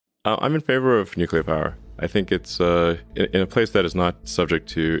I'm in favor of nuclear power. I think it's in a place that is not subject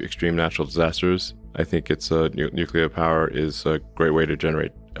to extreme natural disasters. I think nuclear power is a great way to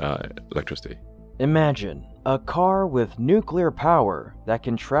generate electricity. Imagine a car with nuclear power that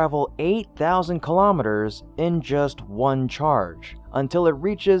can travel 8,000 kilometers in just one charge until it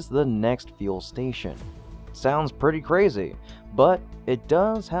reaches the next fuel station. Sounds pretty crazy, but it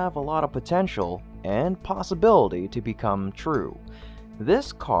does have a lot of potential and possibility to become true.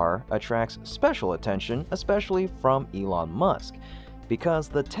 This car attracts special attention, especially from Elon Musk, because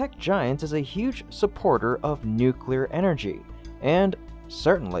the tech giant is a huge supporter of nuclear energy, and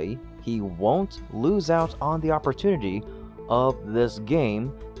certainly he won't lose out on the opportunity of this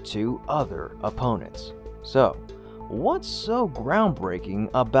game to other opponents. So, what's so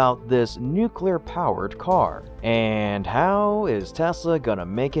groundbreaking about this nuclear-powered car? And how is Tesla gonna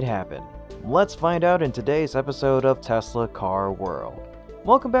make it happen? Let's find out in today's episode of Tesla Car World.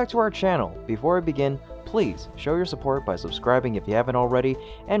 Welcome back to our channel. Before we begin, please show your support by subscribing if you haven't already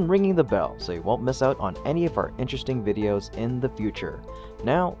and ringing the bell so you won't miss out on any of our interesting videos in the future.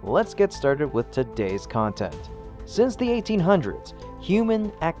 Now, let's get started with today's content. Since the 1800s,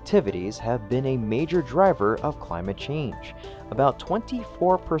 human activities have been a major driver of climate change. About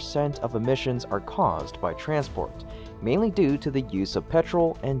 24% of emissions are caused by transport, mainly due to the use of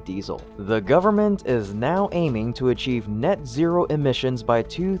petrol and diesel. The government is now aiming to achieve net zero emissions by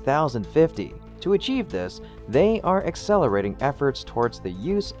 2050. To achieve this, they are accelerating efforts towards the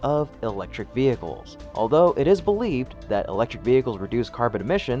use of electric vehicles. Although it is believed that electric vehicles reduce carbon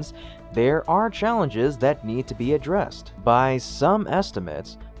emissions, there are challenges that need to be addressed. By some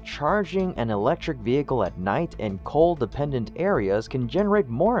estimates, charging an electric vehicle at night in coal-dependent areas can generate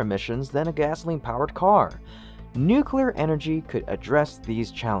more emissions than a gasoline-powered car. Nuclear energy could address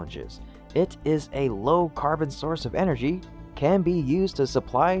these challenges. It is a low-carbon source of energy, can be used to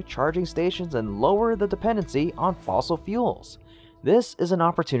supply charging stations and lower the dependency on fossil fuels. This is an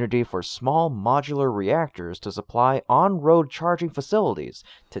opportunity for small modular reactors to supply on-road charging facilities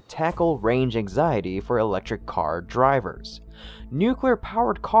to tackle range anxiety for electric car drivers.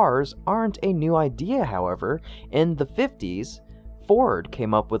 Nuclear-powered cars aren't a new idea, however. In the 50s, Ford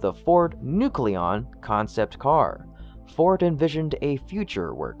came up with a Ford Nucleon concept car. Ford envisioned a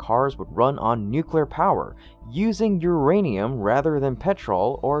future where cars would run on nuclear power, using uranium rather than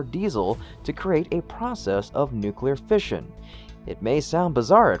petrol or diesel to create a process of nuclear fission. It may sound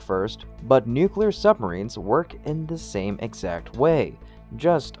bizarre at first, but nuclear submarines work in the same exact way,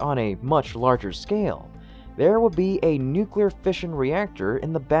 just on a much larger scale. There would be a nuclear fission reactor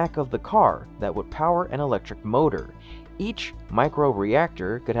in the back of the car that would power an electric motor. Each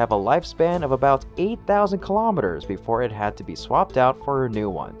microreactor could have a lifespan of about 8,000 kilometers before it had to be swapped out for a new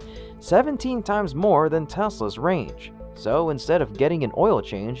one, 17 times more than Tesla's range. So instead of getting an oil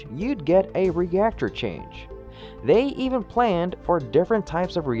change, you'd get a reactor change. They even planned for different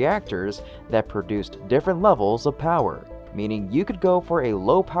types of reactors that produced different levels of power, meaning you could go for a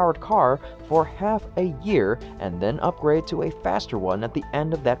low-powered car for half a year and then upgrade to a faster one at the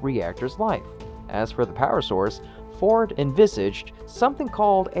end of that reactor's life. As for the power source, Ford envisaged something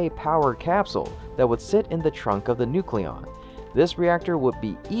called a power capsule that would sit in the trunk of the Nucleon. This reactor would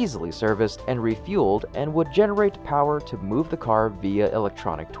be easily serviced and refueled and would generate power to move the car via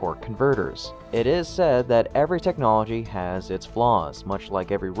electronic torque converters. It is said that every technology has its flaws, much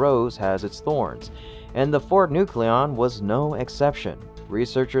like every rose has its thorns, and the Ford Nucleon was no exception.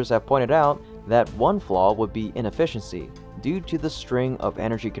 Researchers have pointed out that one flaw would be inefficiency, due to the string of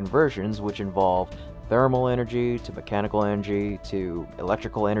energy conversions which involve thermal energy to mechanical energy to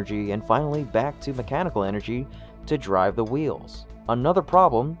electrical energy and finally back to mechanical energy to drive the wheels. Another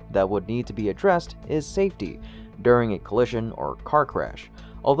problem that would need to be addressed is safety during a collision or car crash.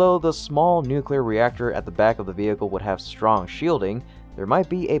 Although the small nuclear reactor at the back of the vehicle would have strong shielding, there might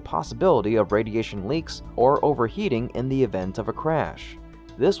be a possibility of radiation leaks or overheating in the event of a crash.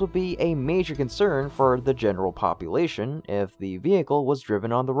 This would be a major concern for the general population if the vehicle was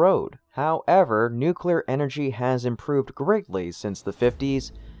driven on the road. However, nuclear energy has improved greatly since the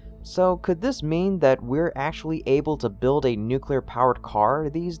 50s, so could this mean that we're actually able to build a nuclear-powered car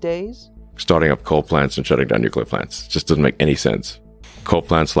these days? Starting up coal plants and shutting down nuclear plants just doesn't make any sense. Coal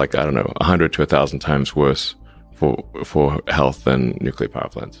plants, like, I don't know, 100 to 1,000 times worse for health than nuclear power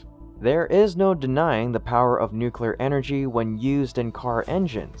plants. There is no denying the power of nuclear energy when used in car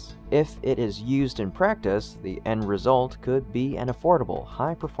engines. If it is used in practice, the end result could be an affordable,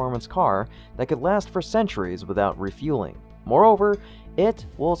 high-performance car that could last for centuries without refueling. Moreover, It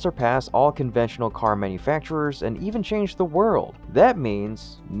will surpass all conventional car manufacturers and even change the world. That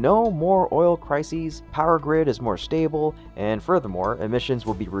means no more oil crises, power grid is more stable, and furthermore, emissions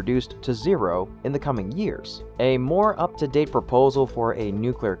will be reduced to zero in the coming years. A more up-to-date proposal for a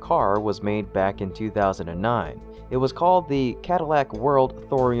nuclear car was made back in 2009. It was called the Cadillac World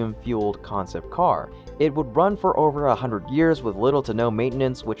Thorium-Fueled Concept Car. It would run for over 100 years with little to no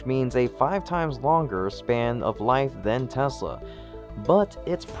maintenance, which means a 5 times longer span of life than Tesla. But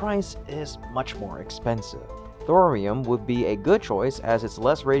its price is much more expensive. Thorium would be a good choice as it's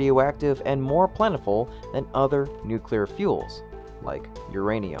less radioactive and more plentiful than other nuclear fuels, like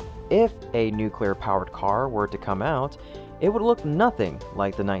uranium. If a nuclear-powered car were to come out, it would look nothing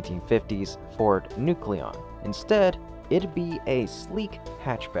like the 1950s Ford Nucleon. Instead, it'd be a sleek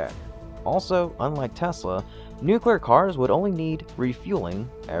hatchback. Also, unlike Tesla, nuclear cars would only need refueling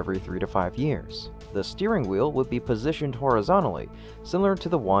every 3 to 5 years. The steering wheel would be positioned horizontally, similar to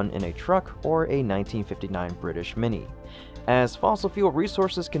the one in a truck or a 1959 British Mini. As fossil fuel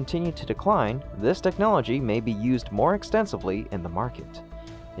resources continue to decline, this technology may be used more extensively in the market.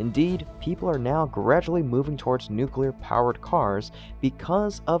 Indeed, people are now gradually moving towards nuclear-powered cars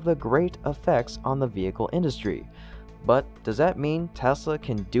because of the great effects on the vehicle industry. But does that mean Tesla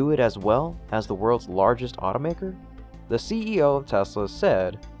can do it as well as the world's largest automaker? The CEO of Tesla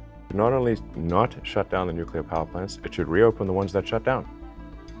said, Not only not shut down the nuclear power plants, it should reopen the ones that shut down.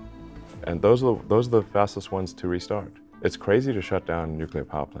 And those are the fastest ones to restart. It's crazy to shut down nuclear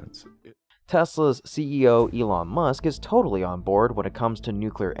power plants. Tesla's CEO Elon Musk is totally on board when it comes to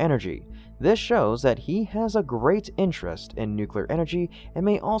nuclear energy. This shows that he has a great interest in nuclear energy and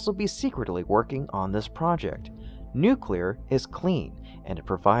may also be secretly working on this project. Nuclear is clean, and it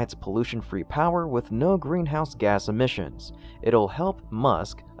provides pollution-free power with no greenhouse gas emissions. It'll help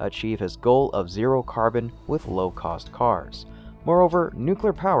Musk achieve his goal of zero carbon with low-cost cars. Moreover,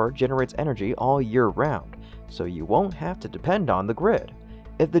 nuclear power generates energy all year round, so you won't have to depend on the grid.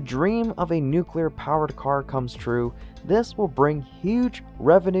 If the dream of a nuclear-powered car comes true, this will bring huge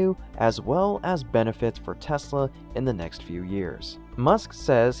revenue as well as benefits for Tesla in the next few years. Musk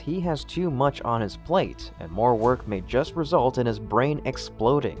says he has too much on his plate, and more work may just result in his brain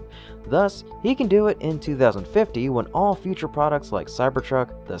exploding. Thus, he can do it in 2050 when all future products like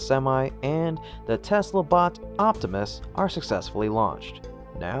Cybertruck, the Semi, and the Tesla bot Optimus are successfully launched.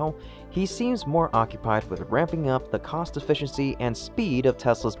 Now, he seems more occupied with ramping up the cost efficiency and speed of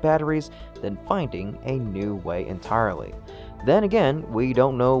Tesla's batteries than finding a new way entirely. Then again, we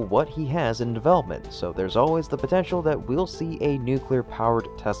don't know what he has in development, so there's always the potential that we'll see a nuclear-powered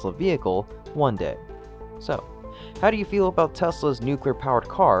Tesla vehicle one day. So, how do you feel about Tesla's nuclear-powered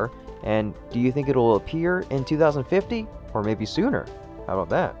car, and do you think it'll appear in 2050, or maybe sooner? How about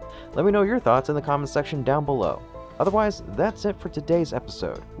that? Let me know your thoughts in the comment section down below. Otherwise, that's it for today's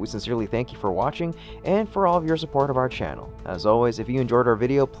episode. We sincerely thank you for watching and for all of your support of our channel. As always, if you enjoyed our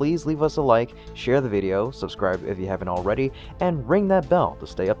video, please leave us a like, share the video, subscribe if you haven't already, and ring that bell to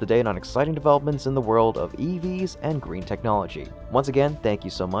stay up to date on exciting developments in the world of EVs and green technology. Once again, thank you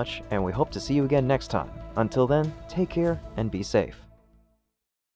so much, and we hope to see you again next time. Until then, take care and be safe.